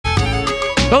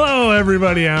Hello,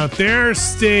 everybody out there.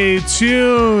 Stay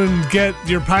tuned. Get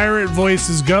your pirate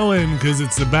voices going because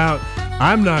it's about.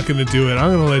 I'm not going to do it.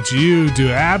 I'm going to let you do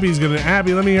it. Abby's going to.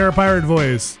 Abby, let me hear a pirate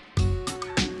voice.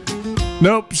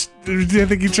 Nope. I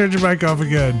think you turned your mic off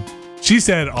again. She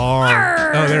said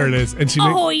R. Oh, there it is. And she.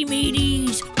 Ahoy,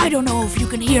 mateys. I don't know if you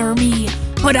can hear me,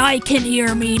 but I can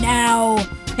hear me now.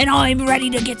 And I'm ready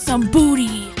to get some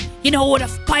booty. You know what a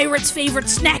pirate's favorite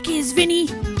snack is, Vinny?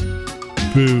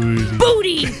 Booty.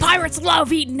 Booty! Pirates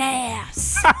love eating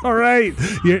ass. All right.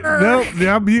 Nope.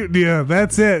 I'm muting you.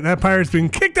 That's it. That pirate's been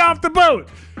kicked off the boat.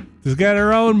 She's got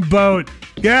her own boat.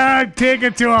 Yeah, take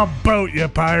it to a boat, you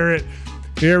pirate.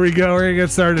 Here we go. We're going to get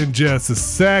started in just a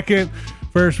second.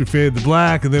 First, we fade the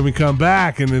black, and then we come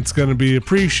back, and it's going to be a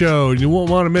pre-show, and you won't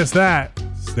want to miss that.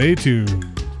 Stay tuned.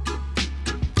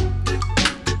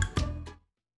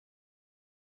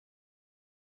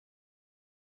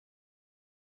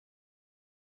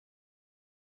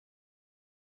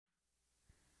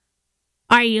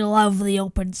 I love the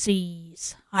open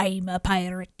seas. I'm a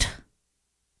pirate.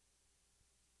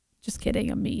 Just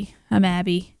kidding, I'm me. I'm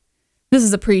Abby. This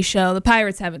is a pre-show. The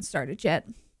pirates haven't started yet.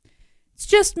 It's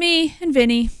just me and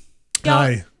Vinny.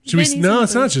 Hi. No,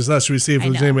 it's not just us. Should we see if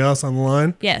there's anybody else on the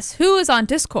line? Yes. Who is on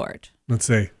Discord? Let's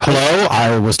see. Hello.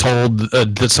 I was told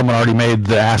that someone already made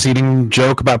the ass-eating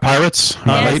joke about pirates.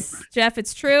 Yes, right? Jeff,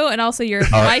 it's true. And also your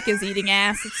mic is eating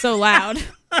ass. It's so loud.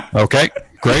 Okay,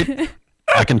 great.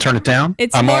 I can turn it down.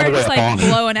 It's more just like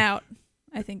blowing out,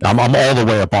 I think. I'm all the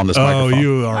way up on this microphone. Oh,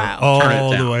 you are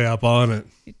all the way up on it.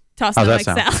 Toss it like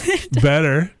salad.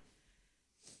 Better.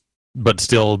 But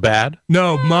still bad?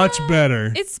 No, much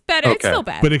better. It's better. Okay. It's still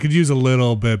bad. But it could use a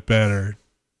little bit better.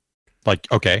 Like,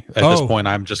 okay. At this point,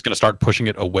 I'm just going to start pushing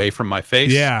it away from my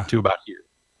face to about here.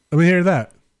 Let me hear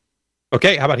that.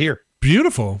 Okay, how about here?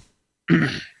 Beautiful.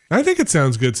 I think it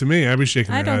sounds good to me. Abby's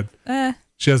shaking her head.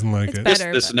 She doesn't like it. This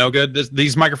is no good.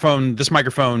 This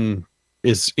microphone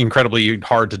is incredibly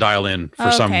hard to dial in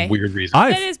for some weird reason.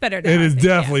 It is better now. It is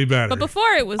definitely better. But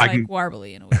before it was like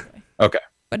warbly in a weird way. Okay.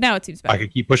 But now it seems better. I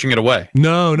could keep pushing it away.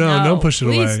 No, don't push it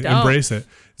away. Don't. Embrace it.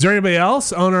 Is there anybody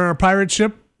else on our pirate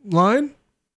ship line?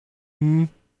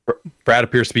 Brad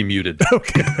appears to be muted.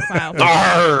 Okay. Wow.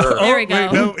 There we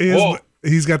go. Wait, no,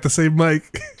 he's got the same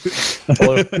mic.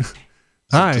 Hello.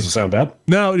 Hi. Does it sound bad?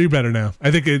 No, you're better now.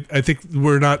 I think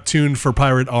we're not tuned for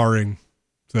pirate R-ing.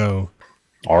 So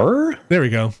R? There we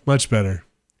go. Much better.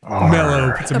 R.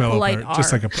 Mellow. It's a mellow polite part.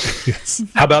 Just like a yes.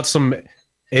 How about some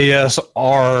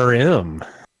ASRM?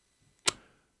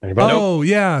 Anybody? Oh,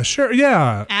 yeah, sure.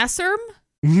 Yeah. Asserm?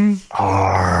 Mm-hmm.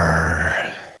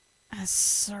 R.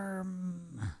 Asserm.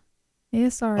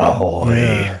 ASR. Oh,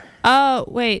 yeah. Oh,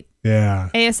 wait. Yeah.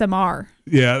 ASMR.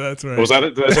 Yeah, that's right. Was that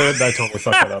it? I totally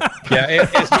fucked that up. Yeah,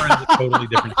 ASMR is a totally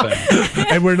different thing.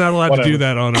 And we're not allowed to do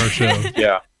that on our show.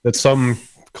 Yeah. It's some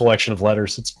collection of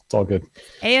letters. It's all good.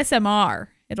 ASMR.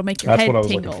 It'll make your head tingle.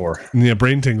 That's what I was looking for. Yeah,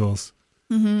 brain tingles.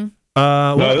 Mm-hmm.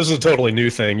 No, this is a totally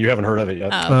new thing. You haven't heard of it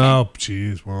yet. Oh,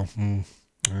 jeez. Well, I'm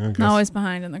always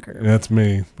behind in the curve. That's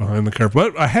me, behind the curve.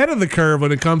 But ahead of the curve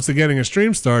when it comes to getting a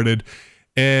stream started.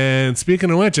 And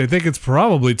speaking of which, I think it's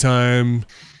probably time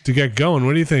to get going.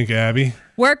 What do you think, Abby?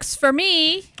 Works for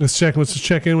me. Let's check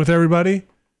in with everybody.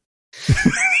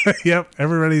 Yep,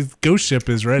 everybody's ghost ship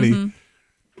is ready. Mm-hmm.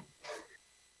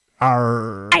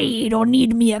 I don't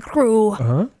need me a crew.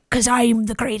 Uh-huh. Because I'm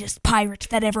the greatest pirate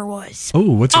that ever was.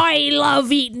 Oh, what's I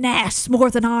love eating ass more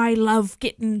than I love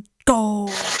getting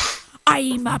gold.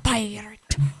 I'm a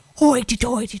pirate.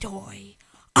 Hoity-toity-toy.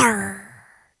 Arrgh.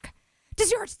 Does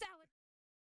your salad...